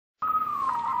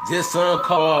This song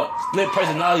called Split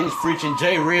Personalities featuring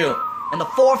J Real. And the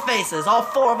four faces, all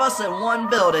four of us in one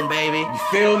building, baby. You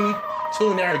feel me?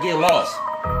 Tune there and get lost.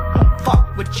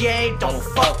 Fuck with Jay, don't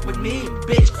fuck with me,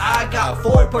 bitch. I got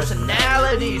four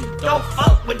personalities. Don't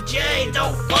fuck with Jay,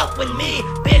 don't fuck with me,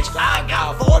 bitch. I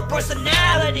got four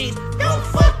personalities. Don't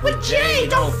fuck with Jay,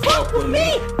 don't fuck with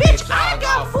me, bitch. I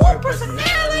got four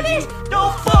personalities.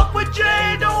 Don't fuck with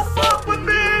Jay, don't fuck with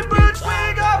me, bitch.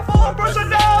 We got four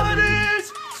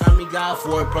personalities. Tommy got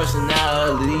four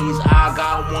personalities. I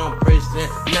got one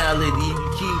personality.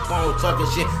 You keep on talking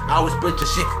shit, I will split your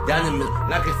shit down the middle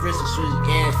like a fist and switch.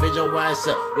 Can't fit your ass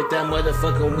up with that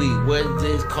motherfucking weed. What is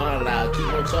this car loud? Keep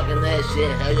on talking that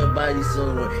shit. How your body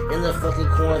somewhere in the fucking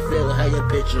cornfield. How your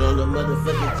picture on the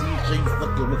motherfucking t-shirt. You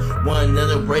fucking with one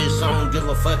another race. I don't give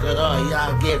a fuck at all.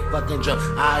 Yeah, I get fucking drunk.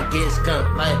 I get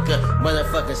skunk like a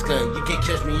motherfucking skunk. You can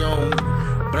catch me on.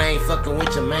 But I ain't fucking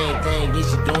with your main thing. Yeah,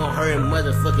 she doing her and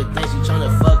motherfucking thing. She tryna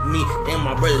fuck me and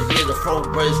my brothers. Yeah, the four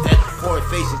brothers, that four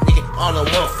faces, nigga. All in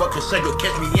one fucking circle.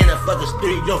 Catch me in a fucking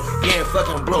studio. Yeah,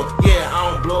 fucking blow. Yeah,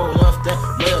 I don't blow off that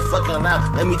motherfucking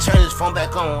loud. Let me turn this phone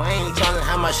back on. I ain't tryna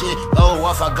have my shit go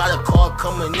off. I got a call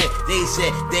coming in. They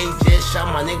said they just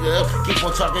shot my nigga up. Keep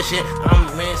on talking shit. I'm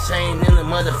insane in the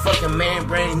motherfucking man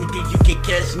brain. Nigga, you can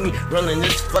catch me rolling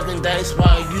this fucking dice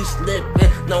while you slipping.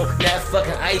 No, that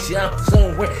fucking ice. Yeah, I'm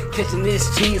somewhere catching this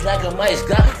cheese like a mice.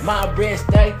 Got my bread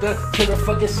stacked up to the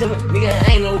fucking ceiling. Nigga,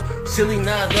 I ain't no silly,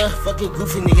 nada, fucking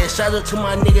goofy nigga. Shout out to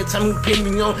my nigga, Tommy pin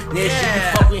me on. That shit, you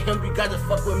fuck with him, you gotta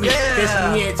fuck with me.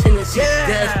 That's me in Tennessee,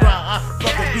 that's why I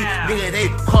fucking be. Nigga, they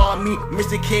call me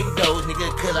Mr. Kick Those, nigga,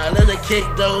 cause I love to kick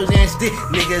those and stick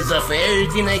niggas up for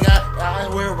everything they got. I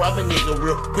wear robbing nigga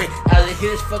real quick out of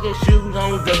his fucking shoes. I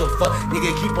don't give a fuck, nigga.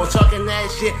 Keep on talking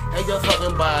that shit and your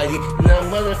fucking body. And that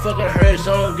motherfucker hurts,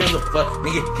 I don't give a fuck,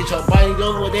 nigga. Get your body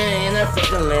over there in that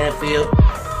fucking landfill.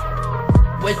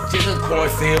 Which is a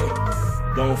cornfield.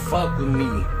 Don't fuck with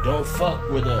me. Don't fuck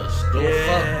with us. Don't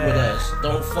fuck with us.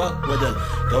 Don't fuck with us.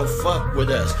 Don't fuck with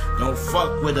us. Don't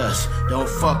fuck with us. Don't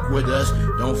fuck with us.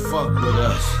 Don't fuck with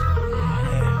us.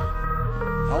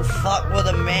 Don't fuck with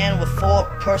a man with four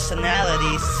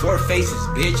personalities. Four faces,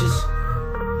 bitches.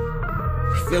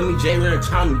 You feel me? J Real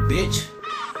Tommy, bitch.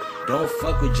 Don't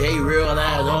fuck with J Real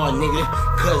at all, nigga.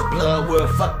 Cause blood will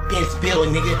fucking spill,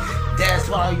 nigga. That's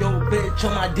why yo bitch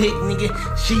on my dick, nigga.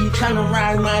 She tryna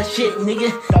ride my shit,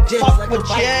 nigga. Don't just fuck like with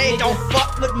bike, Jay, nigga. don't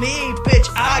fuck with me, bitch.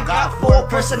 I got four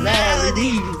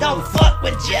personalities. Don't fuck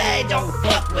with Jay, don't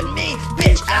fuck with me,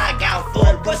 bitch. I got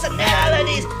four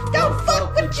personalities. Don't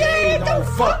fuck with Jay, don't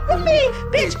fuck with me,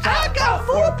 bitch. I got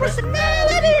four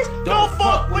personalities. Don't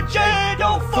fuck with Jay,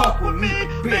 don't fuck with me,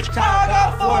 bitch. I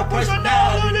got four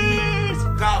personalities.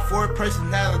 Got four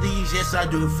personalities, yes I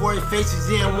do. Four faces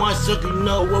in one circle, you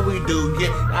know what we do. Yeah,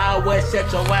 I always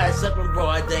set your ass up in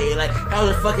broad day. Like how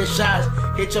the fucking shots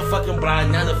hit your fucking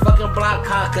block. Now the fucking block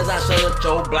hot cause I shut up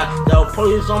your block. The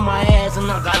police on my ass and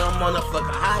I got them on the fucking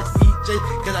high speed chase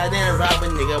cause I didn't rob a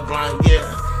nigga blind, yeah.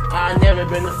 I never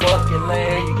been to fucking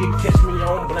land. You can catch me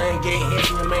on blank, get hit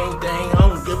from the main thing. I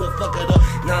don't give a fuck at all.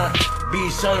 Nah, be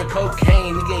selling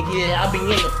cocaine, nigga. Yeah, I be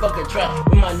in the fucking trap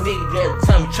with my nigga. Got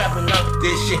time trapping up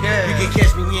this shit. You can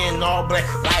catch me in all black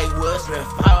like Will Smith.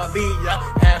 I'll be y'all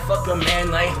and fucking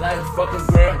man night like a fucking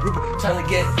girl. You trying to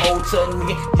get hold to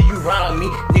nigga. Do you rob me,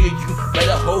 nigga? You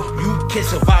better hope you can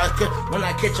survive. Cause when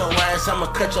I catch your ass, I'ma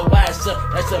cut your ass up.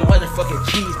 That's a motherfucking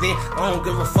cheese, nigga. I don't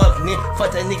give a fuck, nigga.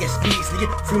 Fuck that nigga speeds,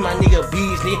 nigga. Free my nigga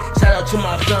bees, nigga. Shout out to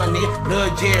my son, nigga.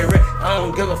 Lil Jerry. I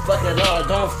don't give a fuck at all.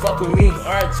 Don't fuck with me.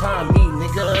 All time, me,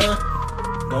 nigga.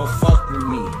 Don't fuck with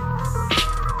me.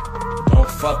 Don't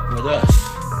fuck with us.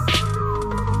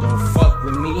 Don't fuck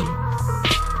with me.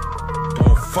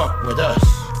 Don't fuck with us.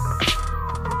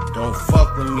 Don't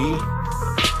fuck with me.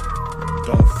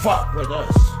 Don't fuck with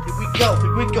us. Here we go,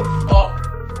 here we go. Oh,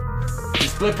 the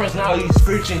Split Personalities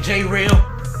featuring J Real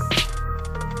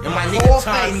and my nigga Four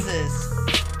Tommy. faces.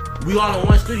 We all in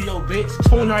one studio, bitch.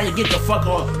 Tune her and get the fuck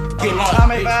off. Get lost,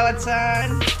 Tommy bitch.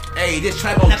 Valentine. Hey, this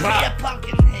track gon' drop.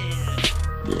 Pumpkinhead.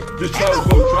 This track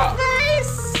gon' drop.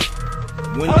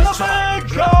 When this track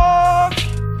drop.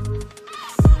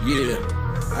 Yeah,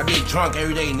 I get drunk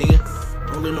every day, nigga.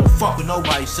 Don't give no fuck what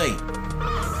nobody say.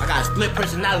 I got a split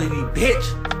personality,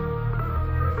 bitch.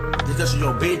 This just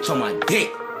your bitch on my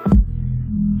dick.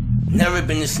 Never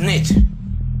been a snitch.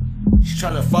 She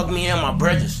tryna fuck me and my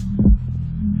brothers.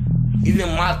 Even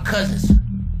my cousins.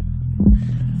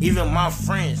 Even my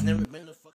friends never been